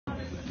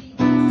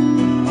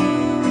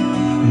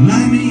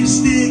Light me a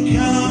stick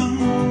of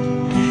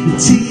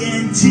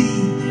T.N.T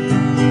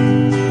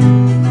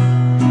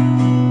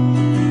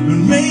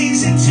and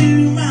raise it to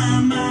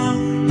my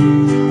mouth.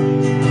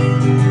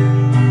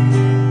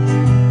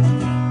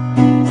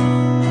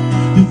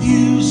 The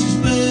fuse is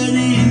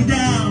burning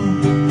down.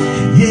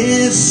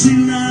 Yes,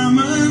 soon I'm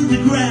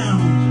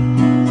underground,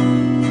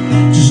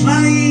 just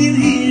lying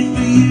here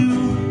for you.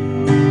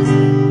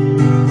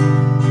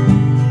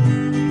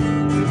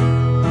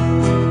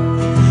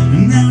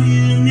 And now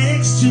you're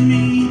next to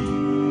me,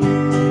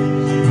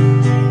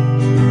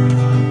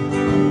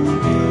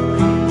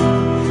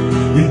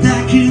 and I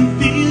can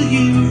feel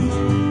you.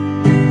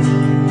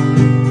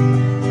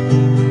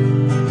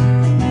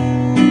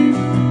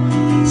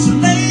 So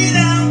lay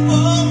down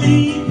for me,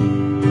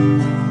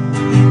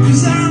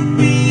 'cause I'm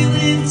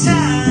feeling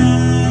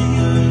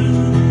tired.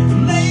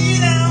 Lay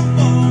down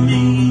for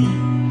me.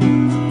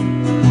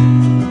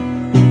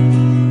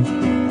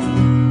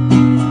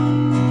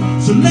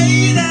 So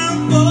lay down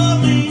for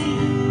me,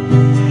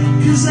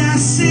 'cause I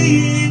see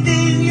it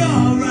in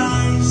your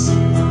eyes.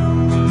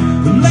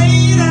 Lay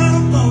down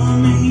for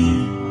me.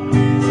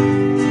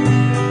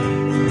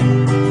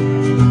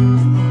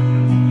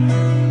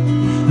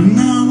 And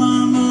now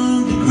I'm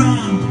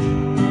underground,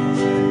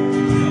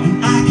 and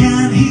I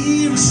can't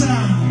hear a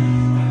sound.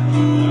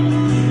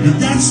 And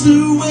that's the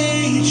way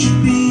it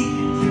should be.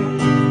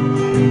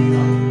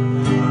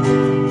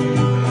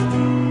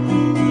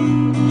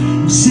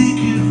 I'm sick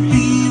of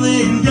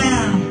feeling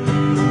down.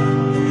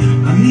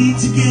 I need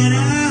to get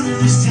out of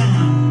this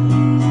town.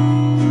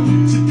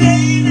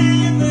 Today,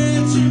 never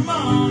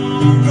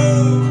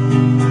tomorrow.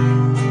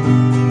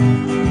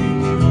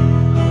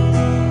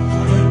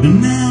 And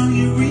now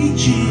you're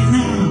reaching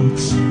out,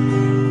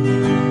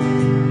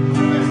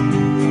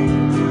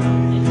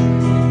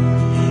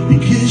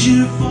 because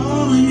you're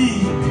falling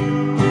in.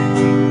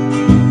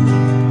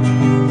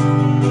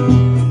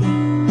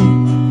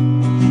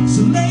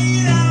 So lay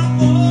down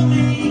for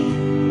me,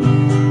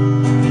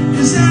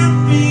 'cause I'm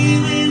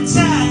feeling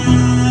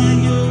tired.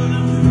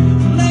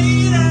 Lay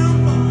down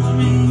for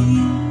me.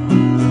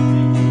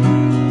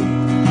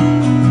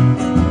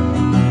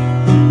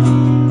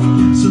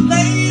 So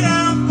lay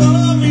down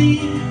for me,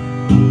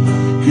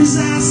 'cause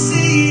I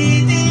see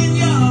it in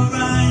your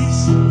eyes.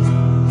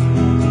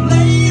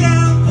 Lay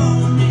down for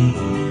me.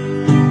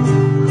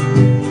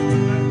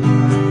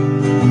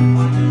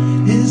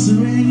 Is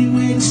there any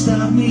way to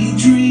stop me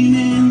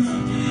dreaming?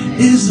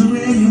 Is there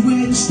any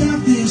way to stop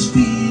this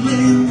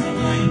feeling?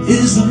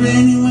 Is there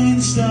any way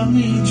to stop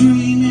me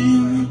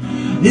dreaming?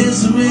 Is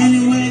there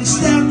any way to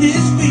stop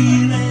this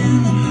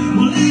feeling?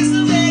 Well, is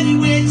there any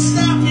way to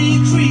stop me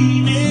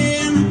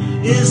dreaming?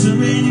 Is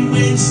there any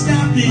way to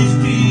stop this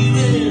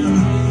feeling?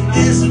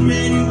 Is there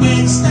any way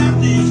to stop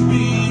this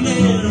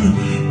feeling?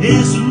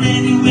 Is there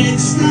any way to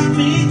stop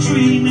me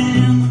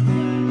dreaming?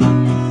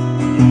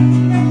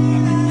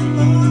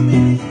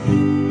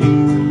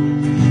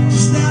 To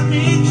stop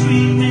me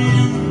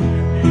dreaming.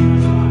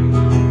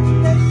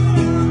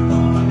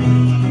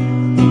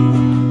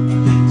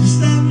 To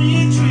stop me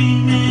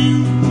dreaming.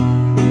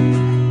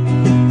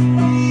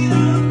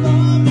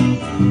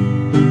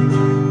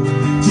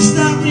 To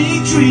stop me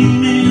dreaming.